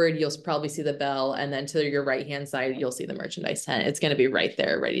forward. You'll probably see the bell, and then to your right-hand side, you'll see the merchandise tent. It's going to be right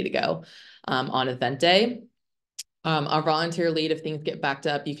there, ready to go on event day. Our volunteer lead, if things get backed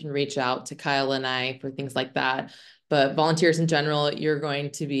up, you can reach out to Kyle and I for things like that. But volunteers in general, you're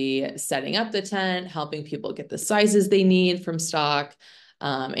going to be setting up the tent, helping people get the sizes they need from stock,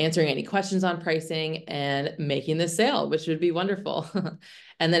 answering any questions on pricing, and making the sale, which would be wonderful.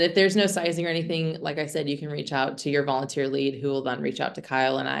 And then if there's no sizing or anything, like I said, you can reach out to your volunteer lead, who will then reach out to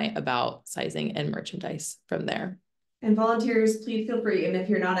Kyle and I about sizing and merchandise from there. And volunteers, please feel free, and if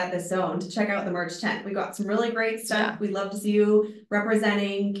you're not at the zone, to check out the merch tent. We got some really great stuff. Yeah. We'd love to see you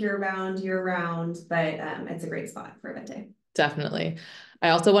representing Carebound year-round, but it's a great spot for event day. Definitely. I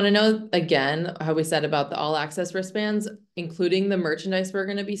also want to know, again, how we said about the all access wristbands, including the merchandise we're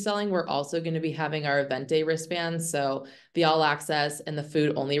going to be selling. We're also going to be having our event day wristbands. So the all access and the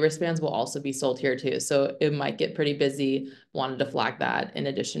food only wristbands will also be sold here too. So it might get pretty busy. Wanted to flag that in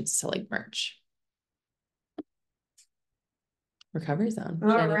addition to selling merch. Recovery zone.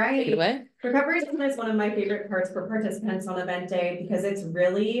 All right. Take it away. Recovery zone is one of my favorite parts for participants on event day because it's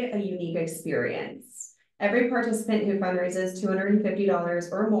really a unique experience. Every participant who fundraises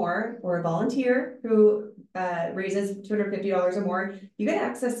 $250 or more, or a volunteer who raises $250 or more, you get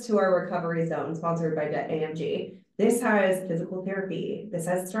access to our recovery zone sponsored by AMG. This has physical therapy. This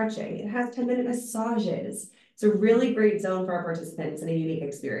has stretching. It has 10-minute massages. It's a really great zone for our participants and a unique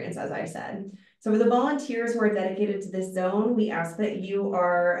experience, as I said. So for the volunteers who are dedicated to this zone, we ask that you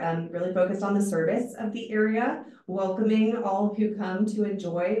are really focused on the service of the area, welcoming all who come to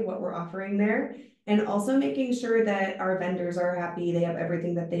enjoy what we're offering there, and also making sure that our vendors are happy, they have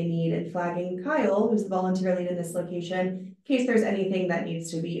everything that they need, and flagging Kyle, who's the volunteer lead in this location, in case there's anything that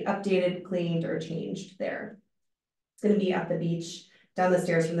needs to be updated, cleaned, or changed there. It's going to be at the beach, down the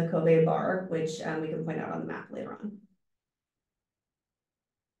stairs from the Kobe bar, which we can point out on the map later on.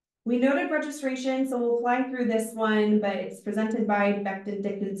 We noted registration, so we'll fly through this one, but it's presented by Becton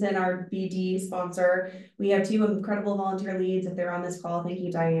Dickinson, our BD sponsor. We have 2 incredible volunteer leads. If they're on this call, thank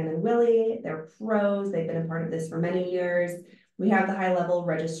you, Diane and Willie. They're pros. They've been a part of this for many years. We have the high-level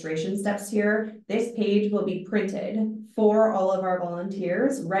registration steps here. This page will be printed for all of our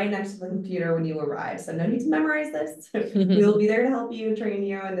volunteers right next to the computer when you arrive. So no need to memorize this. We will be there to help you, train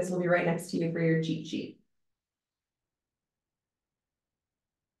you, and this will be right next to you for your cheat sheet.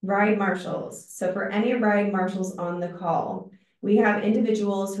 Ride marshals. So for any ride marshals on the call, we have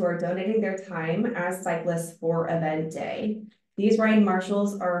individuals who are donating their time as cyclists for event day. These ride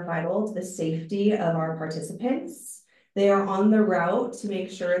marshals are vital to the safety of our participants. They are on the route to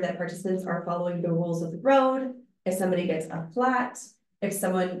make sure that participants are following the rules of the road. If somebody gets a flat, If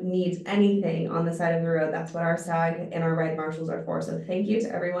someone needs anything on the side of the road, that's what our SAG and our ride marshals are for. So thank you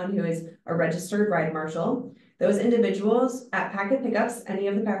to everyone who is a registered ride marshal. Those individuals at packet pickups, any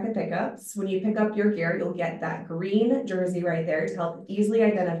of the packet pickups, when you pick up your gear, you'll get that green jersey right there to help easily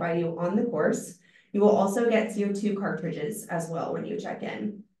identify you on the course. You will also get CO2 cartridges as well when you check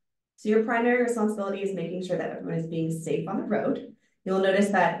in. So your primary responsibility is making sure that everyone is being safe on the road. You'll notice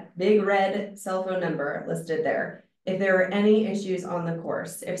that big red cell phone number listed there. If there are any issues on the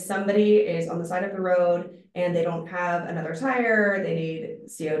course, if somebody is on the side of the road and they don't have another tire, they need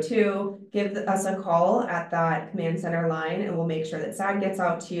CO2, give us a call at that command center line and we'll make sure that SAG gets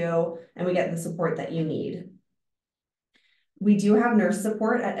out to you and we get the support that you need. We do have nurse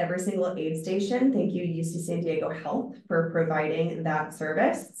support at every single aid station. Thank you, UC San Diego Health, for providing that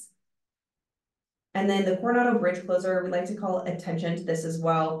service. And then the Coronado Bridge closure, we like to call attention to this as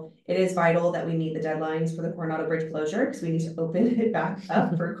well. It is vital that we meet the deadlines for the Coronado Bridge closure because we need to open it back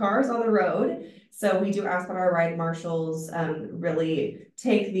up for cars on the road. So we do ask that our ride marshals really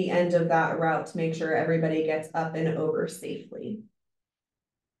take the end of that route to make sure everybody gets up and over safely.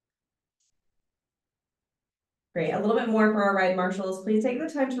 Great, a little bit more for our ride marshals. Please take the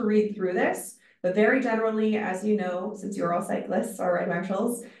time to read through this, but very generally, as you know, since you're all cyclists, our ride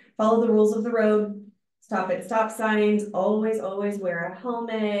marshals, follow the rules of the road, stop at stop signs, always wear a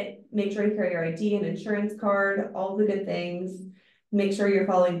helmet, make sure you carry your ID and insurance card, all the good things. Make sure you're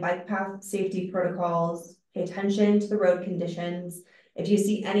following bike path safety protocols, pay attention to the road conditions. If you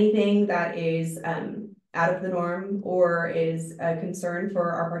see anything that is out of the norm or is a concern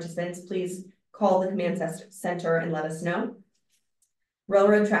for our participants, please call the command center and let us know.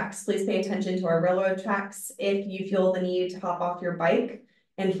 Railroad tracks, please pay attention to our railroad tracks. If you feel the need to hop off your bike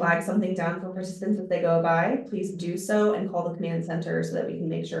and flag something down for participants as they go by, please do so and call the command center so that we can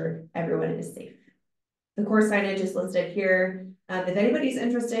make sure everyone is safe. The course signage is listed here. If anybody's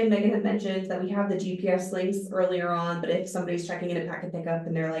interested, Megan had mentioned that we have the GPS links earlier on, but if somebody's checking in a packet pickup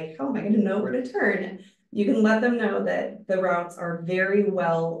and they're like, how am I going to know where to turn? You can let them know that the routes are very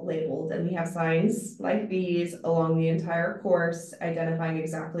well labeled and we have signs like these along the entire course identifying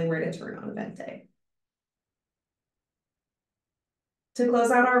exactly where to turn on event day. To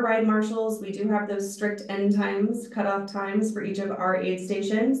close out our ride marshals, we do have those strict end times, cutoff times for each of our aid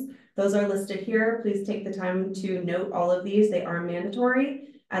stations. Those are listed here. Please take the time to note all of these. They are mandatory.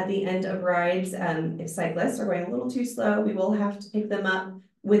 At the end of rides, if cyclists are going a little too slow, we will have to pick them up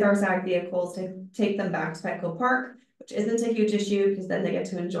with our SAG vehicles to take them back to Petco Park, which isn't a huge issue because then they get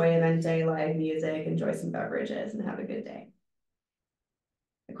to enjoy event day, live music, enjoy some beverages, and have a good day.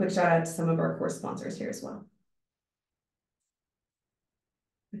 A quick shout out to some of our course sponsors here as well.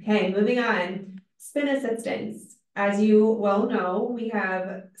 Okay, moving on, spin assistance. As you well know, we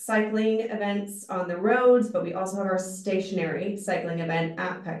have cycling events on the roads, but we also have our stationary cycling event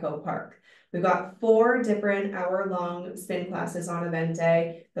at Petco Park. We've got 4 different hour-long spin classes on event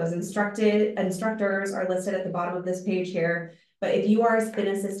day. Those instructors are listed at the bottom of this page here. But if you are a spin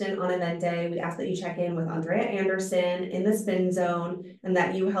assistant on event day, we ask that you check in with Andrea Anderson in the spin zone and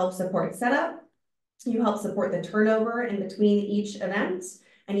that you help support setup, you help support the turnover in between each event,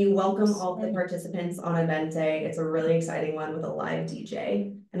 and you welcome all the participants on event day. It's a really exciting one with a live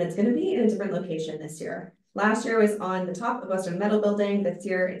DJ, and it's going to be in a different location this year. Last year was on the top of Western Metal Building. This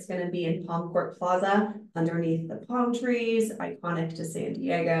year it's going to be in Palm Court Plaza underneath the palm trees, iconic to San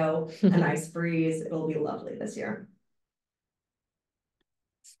Diego, a nice breeze. It'll be lovely this year.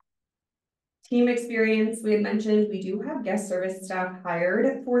 Team experience, we had mentioned we do have guest service staff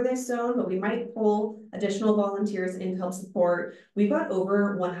hired for this zone, but we might pull additional volunteers in to help support. We've got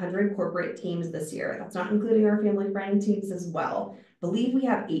over 100 corporate teams this year. That's not including our family friend teams as well. I believe we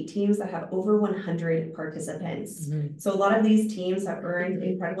have 8 teams that have over 100 participants. So a lot of these teams have earned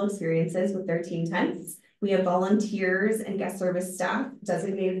incredible experiences with their team tents. We have volunteers and guest service staff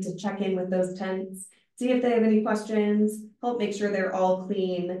designated to check in with those tents, see if they have any questions, help make sure they're all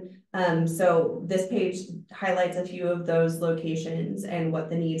clean. So this page highlights a few of those locations and what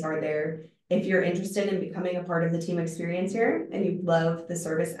the needs are there. If you're interested in becoming a part of the team experience here and you love the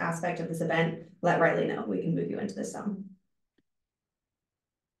service aspect of this event, let Riley know. We can move you into this zone.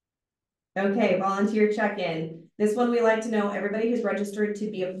 Okay, volunteer check-in. This one we like to know everybody who's registered to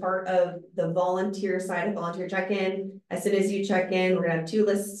be a part of the volunteer side of volunteer check-in. As soon as you check in, we're gonna have 2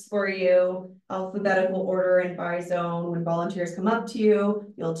 lists for you, alphabetical order and by zone. When volunteers come up to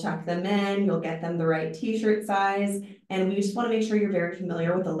you, you'll check them in, you'll get them the right t-shirt size. And we just wanna make sure you're very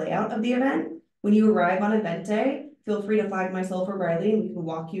familiar with the layout of the event. When you arrive on event day, feel free to flag myself or Riley and we can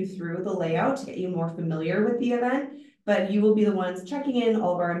walk you through the layout to get you more familiar with the event. but you will be the ones checking in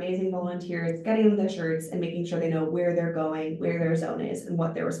all of our amazing volunteers, getting them the shirts and making sure they know where they're going, where their zone is, and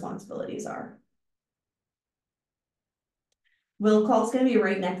what their responsibilities are. Will call is going to be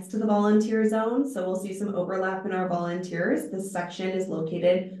right next to the volunteer zone, so we'll see some overlap in our volunteers. This section is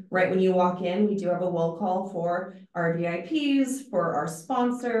located right when you walk in. We do have a will call for our VIPs, for our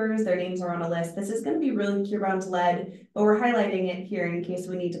sponsors. Their names are on a list. This is going to be really year-round led, but we're highlighting it here in case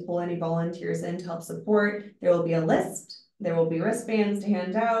we need to pull any volunteers in to help support. There will be a list. There will be wristbands to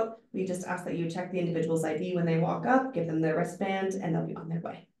hand out. We just ask that you check the individual's ID when they walk up, give them their wristband, and they'll be on their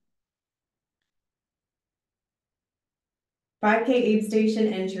way. 5K aid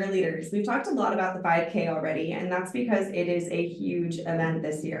station and cheerleaders. We've talked a lot about the 5K already, and that's because it is a huge event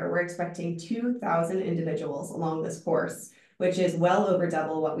this year. We're expecting 2,000 individuals along this course, which is well over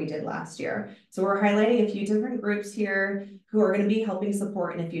double what we did last year. So we're highlighting a few different groups here who are going to be helping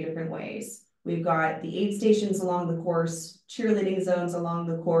support in a few different ways. We've got the aid stations along the course, cheerleading zones along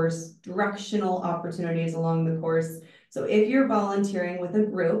the course, directional opportunities along the course. So if you're volunteering with a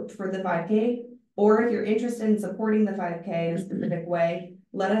group for the 5K, or if you're interested in supporting the 5K in a specific way,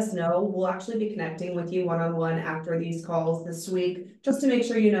 let us know. We'll actually be connecting with you one-on-one after these calls this week, just to make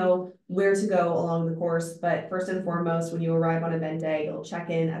sure you know where to go along the course. But first and foremost, when you arrive on event day, you'll check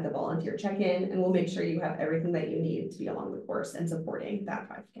in at the volunteer check-in, and we'll make sure you have everything that you need to be along the course and supporting that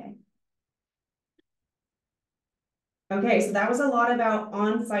 5K. Okay, so that was a lot about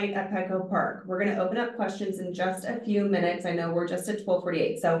on-site at Petco Park. We're going to open up questions in just a few minutes. I know we're just at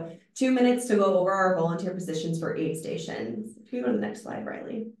 12:48, so 2 minutes to go over our volunteer positions for aid stations. If you go to the next slide,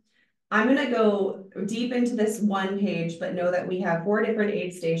 Riley. I'm going to go deep into this one page, but know that we have 4 different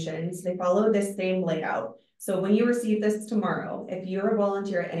aid stations. They follow this same layout. So when you receive this tomorrow, if you're a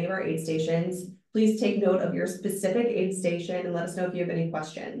volunteer at any of our aid stations, please take note of your specific aid station and let us know if you have any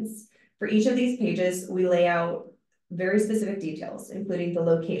questions. For each of these pages, we lay out very specific details, including the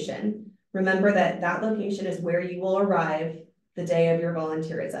location. Remember that that location is where you will arrive the day of your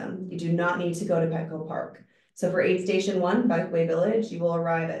volunteerism. You do not need to go to Petco Park. So for aid station 1, Bikeway Village, you will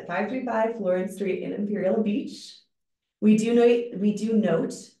arrive at 535 Florence Street in Imperial Beach. We do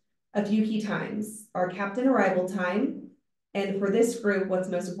note a few key times: our captain arrival time, and for this group, what's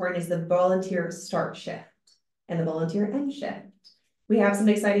most important is the volunteer start shift and the volunteer end shift. We have some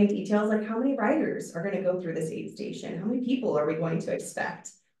exciting details like how many riders are going to go through this aid station, how many people are we going to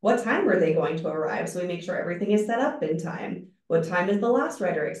expect, what time are they going to arrive, so we make sure everything is set up in time, what time is the last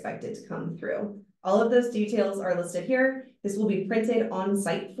rider expected to come through. All of those details are listed here. This will be printed on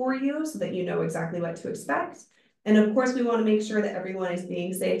site for you so that you know exactly what to expect. And of course, we want to make sure that everyone is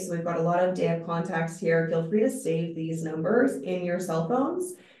being safe. So we've got a lot of day of contacts here. Feel free to save these numbers in your cell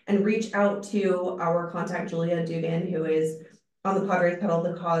phones and reach out to our contact, Julia Dugan, who is on the Padres Pedal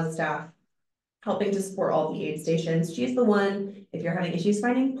the Cause staff, helping to support all the aid stations. She's the one, if you're having issues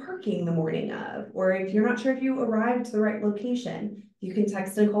finding parking the morning of, or if you're not sure if you arrived to the right location, you can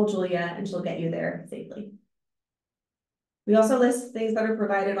text and call Julia and she'll get you there safely. We also list things that are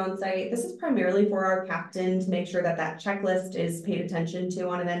provided on site. This is primarily for our captain to make sure that that checklist is paid attention to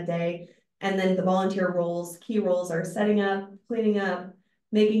on event day. And then the volunteer roles, key roles are setting up, cleaning up,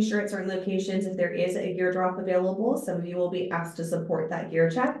 making sure at certain locations, if there is a gear drop available, some of you will be asked to support that gear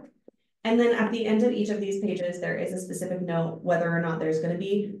check. And then at the end of each of these pages, there is a specific note whether or not there's going to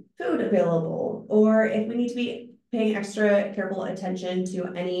be food available, or if we need to be paying extra careful attention to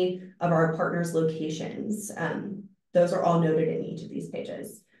any of our partners' locations. Those are all noted in each of these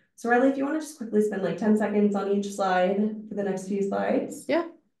pages. So Riley, if you want to just quickly spend like 10 seconds on each slide for the next few slides. Yeah.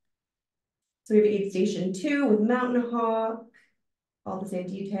 So we have aid station 2 with Mountain Hawk. All the same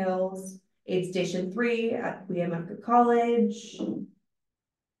details. Aid station 3 at Weehawken College.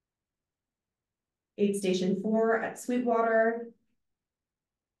 Aid station 4 at Sweetwater.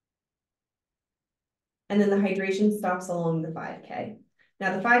 And then the hydration stops along the 5K.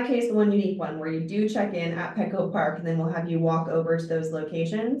 Now the 5K is the one unique one where you do check in at Petco Park and then we'll have you walk over to those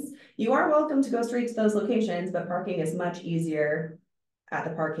locations. You are welcome to go straight to those locations, but parking is much easier at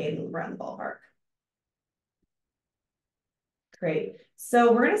the parkade and around the ballpark. Great.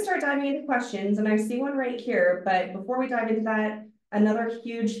 So we're going to start diving into questions, and I see one right here. But before we dive into that, another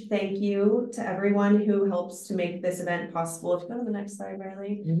huge thank you to everyone who helps to make this event possible. If you go to the next slide,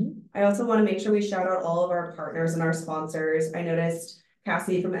 Riley. I also want to make sure we shout out all of our partners and our sponsors. I noticed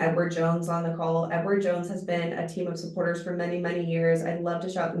Cassie from Edward Jones on the call. Edward Jones has been a team of supporters for many, many years. I'd love to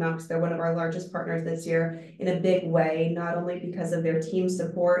shout them out because they're one of our largest partners this year in a big way, not only because of their team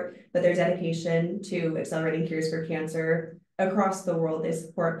support, but their dedication to accelerating cures for cancer. across the world. They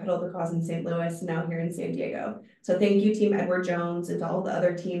support Pedal the Cause in St. Louis, now here in San Diego. So thank you, Team Edward Jones, and to all the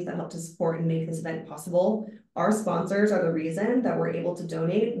other teams that helped to support and make this event possible. Our sponsors are the reason that we're able to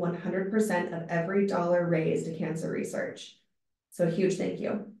donate 100% of every dollar raised to cancer research. So a huge thank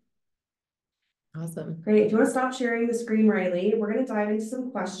you. Awesome. Great. If you want to stop sharing the screen, Riley, we're going to dive into some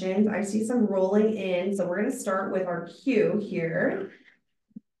questions. I see some rolling in. So we're going to start with our queue here.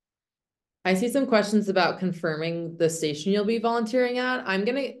 I see some questions about confirming the station you'll be volunteering at.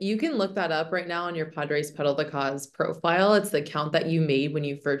 You can look that up right now on your Padres Pedal the Cause profile. It's the account that you made when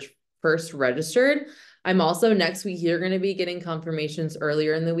you first registered. I'm also next week, you're going to be getting confirmations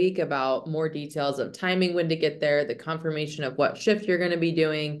earlier in the week about more details of timing, when to get there, the confirmation of what shift you're going to be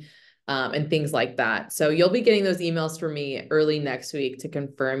doing, and things like that. So you'll be getting those emails from me early next week to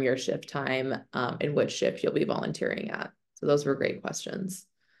confirm your shift time, and which shift you'll be volunteering at. So those were great questions.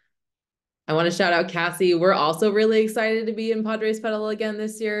 I want to shout out Cassie. We're also really excited to be in Padres Pedal again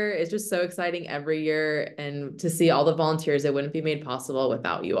this year. It's just so exciting every year, and to see all the volunteers, it wouldn't be made possible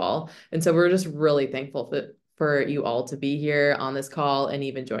without you all. And so we're just really thankful for you all to be here on this call and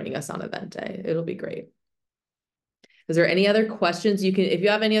even joining us on event day. It'll be great. Is there any other questions? If you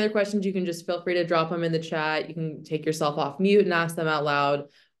have any other questions, you can just feel free to drop them in the chat. You can take yourself off mute and ask them out loud,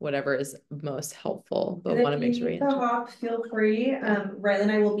 whatever is most helpful, but want to make sure we answer. Hop, feel free. Riley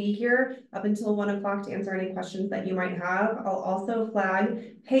and I will be here up until 1 o'clock to answer any questions that you might have. I'll also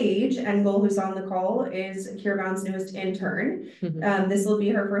flag Paige Engel, who's on the call, is Kirvan's newest intern. This will be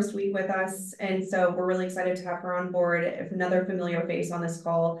her first week with us, and so we're really excited to have her on board. If another familiar face on this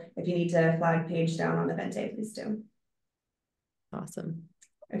call, if you need to flag Paige down on event day, please do. Awesome.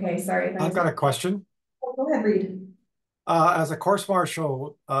 Okay, sorry. I've got a question. Go ahead, Reed. As a course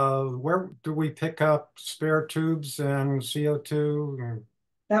marshal, where do we pick up spare tubes and CO2?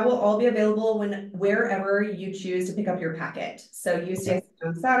 That will all be available wherever you choose to pick up your packet. So you stay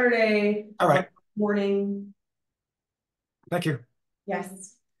on Saturday. All right. Morning. Thank you.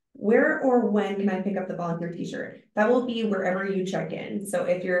 Yes. Where or when can I pick up the volunteer t-shirt? That will be wherever you check in. So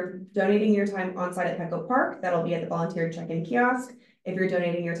if you're donating your time on site at Petco Park, that'll be at the volunteer check-in kiosk. If you're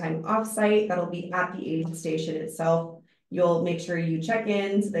donating your time off site, that'll be at the aid station itself. You'll make sure you check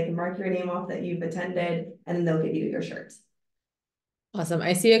in so they can mark your name off that you've attended, and then they'll give you your shirts. Awesome.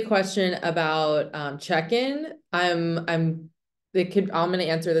 I see a question about check-in. I'm going to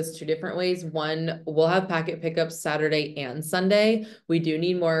answer this 2 different ways. One, we'll have packet pickups Saturday and Sunday. We do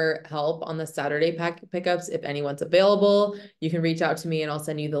need more help on the Saturday packet pickups. If anyone's available, you can reach out to me and I'll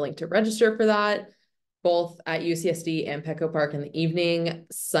send you the link to register for that, both at UCSD and Petco Park in the evening.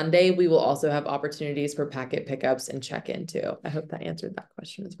 Sunday, we will also have opportunities for packet pickups and check-in too. I hope that answered that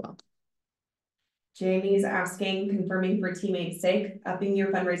question as well. Jamie's asking, confirming for teammates' sake, upping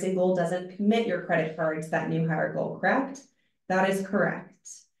your fundraising goal doesn't commit your credit card to that new higher goal, correct? That is correct.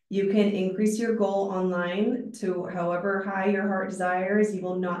 You can increase your goal online to however high your heart desires. You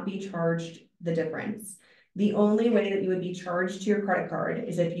will not be charged the difference. The only way that you would be charged to your credit card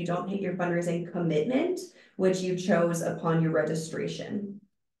is if you don't hit your fundraising commitment, which you chose upon your registration.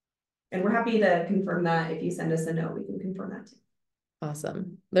 And we're happy to confirm that. If you send us a note, we can confirm that too.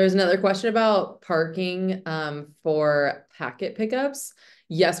 Awesome. There's another question about parking for packet pickups.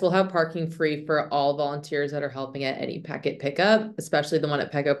 Yes, we'll have parking free for all volunteers that are helping at any packet pickup, especially the one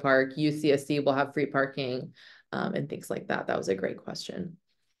at Petco Park. UCSD will have free parking and things like that. That was a great question.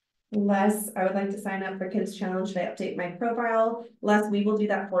 Les, I would like to sign up for Kids Challenge. Should I update my profile? Les, we will do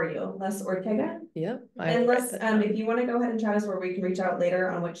that for you. Les Ortega. Yep. And Les, if you want to go ahead and chat us, where we can reach out later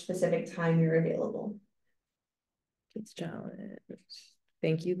on which specific time you're available. Kids Challenge.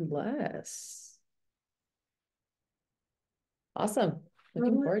 Thank you, Les. Awesome.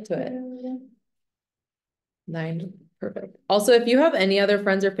 Looking forward to it. 9, perfect. Also, if you have any other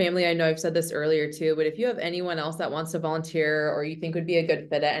friends or family, I know I've said this earlier too, but if you have anyone else that wants to volunteer or you think would be a good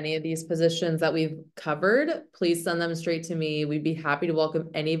fit at any of these positions that we've covered, please send them straight to me. We'd be happy to welcome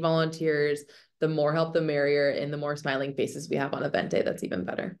any volunteers. The more help, the merrier, and the more smiling faces we have on event day, that's even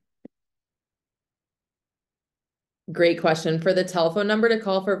better. Great question. For the telephone number to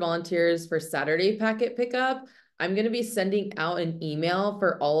call for volunteers for Saturday packet pickup, I'm going to be sending out an email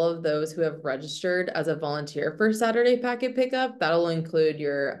for all of those who have registered as a volunteer for Saturday packet pickup. That'll include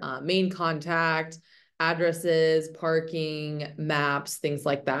your main contact, addresses, parking, maps, things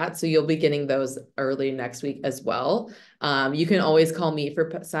like that. So you'll be getting those early next week as well. You can always call me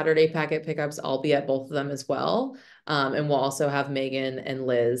for Saturday packet pickups. I'll be at both of them as well. And we'll also have Megan and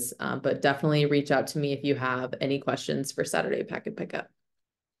Liz, but definitely reach out to me if you have any questions for Saturday packet pickup.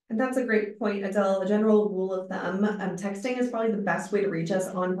 And that's a great point, Adele. A general rule of thumb, texting is probably the best way to reach us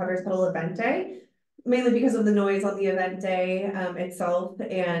on Padres Pedal event day. mainly because of the noise on the event day itself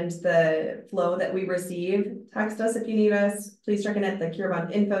and the flow that we receive. Text us if you need us. Please check in at the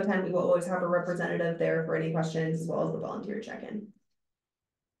CureBond info tent. We will always have a representative there for any questions, as well as the volunteer check-in.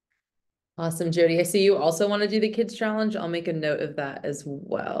 Awesome, Jody. I see you also want to do the kids challenge. I'll make a note of that as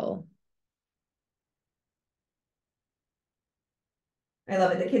well. I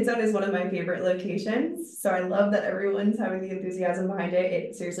love it. The Kids Zone is one of my favorite locations. So I love that everyone's having the enthusiasm behind it.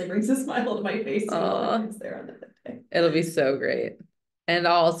 It seriously brings a smile to my face. It's there on the day. It'll be so great. And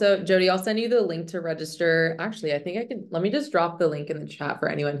also, Jody, I'll send you the link to register. Actually, I think I can, let me just drop the link in the chat for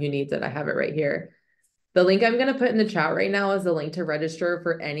anyone who needs it. I have it right here. The link I'm going to put in the chat right now is the link to register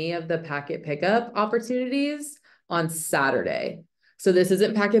for any of the packet pickup opportunities on Saturday. So this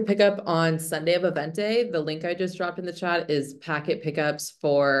isn't packet pickup on Sunday of event day. The link I just dropped in the chat is packet pickups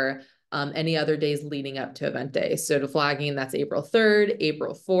for any other days leading up to event day. So to flagging, that's April 3rd,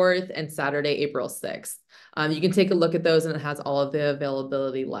 April 4th, and Saturday, April 6th. You can take a look at those and it has all of the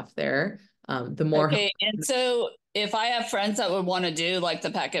availability left there. The more okay, and so if I have friends that would want to do like the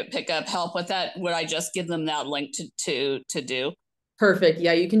packet pickup help with that, would I just give them that link to do? Perfect.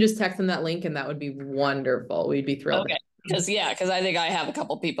 Yeah, you can just text them that link and that would be wonderful. We'd be thrilled. Okay. Because I think I have a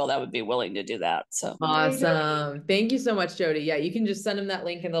couple people that would be willing to do that. So awesome. Thank you so much, Jody. Yeah, you can just send them that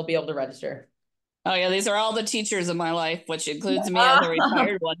link and they'll be able to register. Oh yeah, these are all the teachers in my life, which includes me as a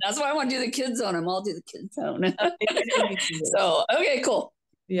retired one. That's why I want to do the Kids Zone. I'll do the Kids Zone. So okay, cool.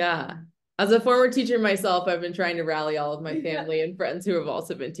 Yeah. As a former teacher myself, I've been trying to rally all of my family and friends who have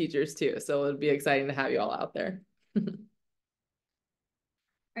also been teachers too. So it'd be exciting to have you all out there.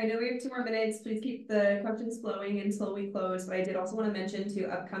 I know we have 2 more minutes. Please keep the questions flowing until we close. But I did also want to mention 2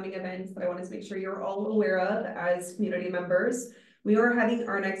 upcoming events that I wanted to make sure you're all aware of as community members. We are having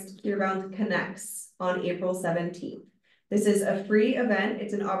our next CureBound Connects on April 17th. This is a free event.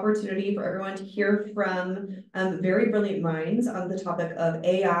 It's an opportunity for everyone to hear from very brilliant minds on the topic of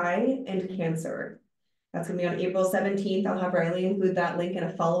AI and cancer. That's going to be on April 17th. I'll have Riley include that link in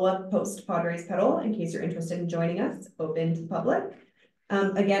a follow-up post Padres Pedal in case you're interested in joining us, open to the public.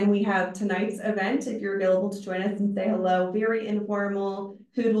 Again, we have tonight's event. If you're available to join us and say hello, very informal.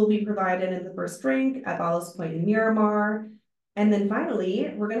 Food will be provided in the first drink at Ballast Point in Miramar. And then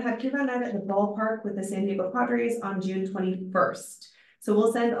finally, we're going to have CureBound Night at the ballpark with the San Diego Padres on June 21st. So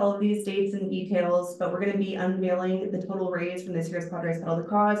we'll send all of these dates and details, but we're going to be unveiling the total raise from this year's Padres Pedal the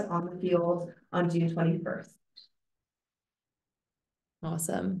Cause on the field on June 21st.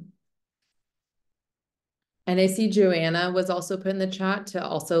 Awesome. And I see Joanna was also put in the chat to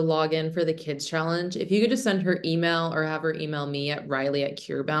also log in for the kids challenge. If you could just send her email or have her email me at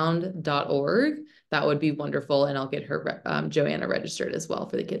riley@curebound.org, that would be wonderful. And I'll get her Joanna registered as well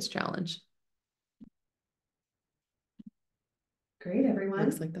for the kids challenge. Great, everyone.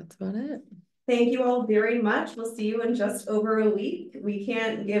 Looks like that's about it. Thank you all very much. We'll see you in just over a week. We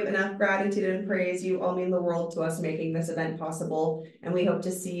can't give enough gratitude and praise. You all mean the world to us making this event possible. And we hope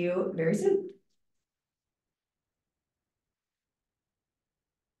to see you very soon.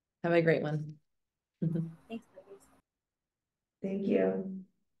 Have a great one. Thank you.